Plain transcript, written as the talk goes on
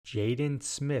Jaden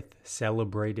Smith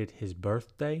celebrated his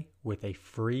birthday with a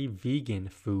free vegan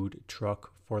food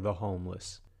truck for the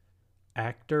homeless.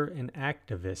 Actor and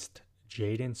activist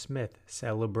Jaden Smith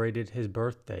celebrated his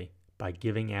birthday by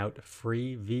giving out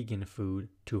free vegan food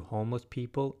to homeless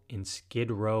people in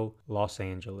Skid Row, Los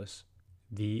Angeles.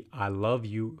 The I Love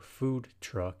You food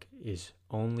truck is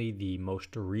only the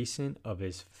most recent of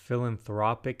his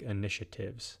philanthropic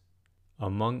initiatives.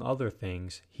 Among other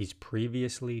things, he's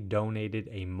previously donated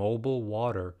a mobile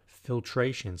water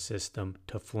filtration system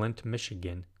to Flint,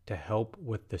 Michigan to help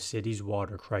with the city's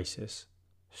water crisis.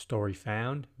 Story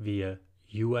found via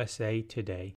USA Today.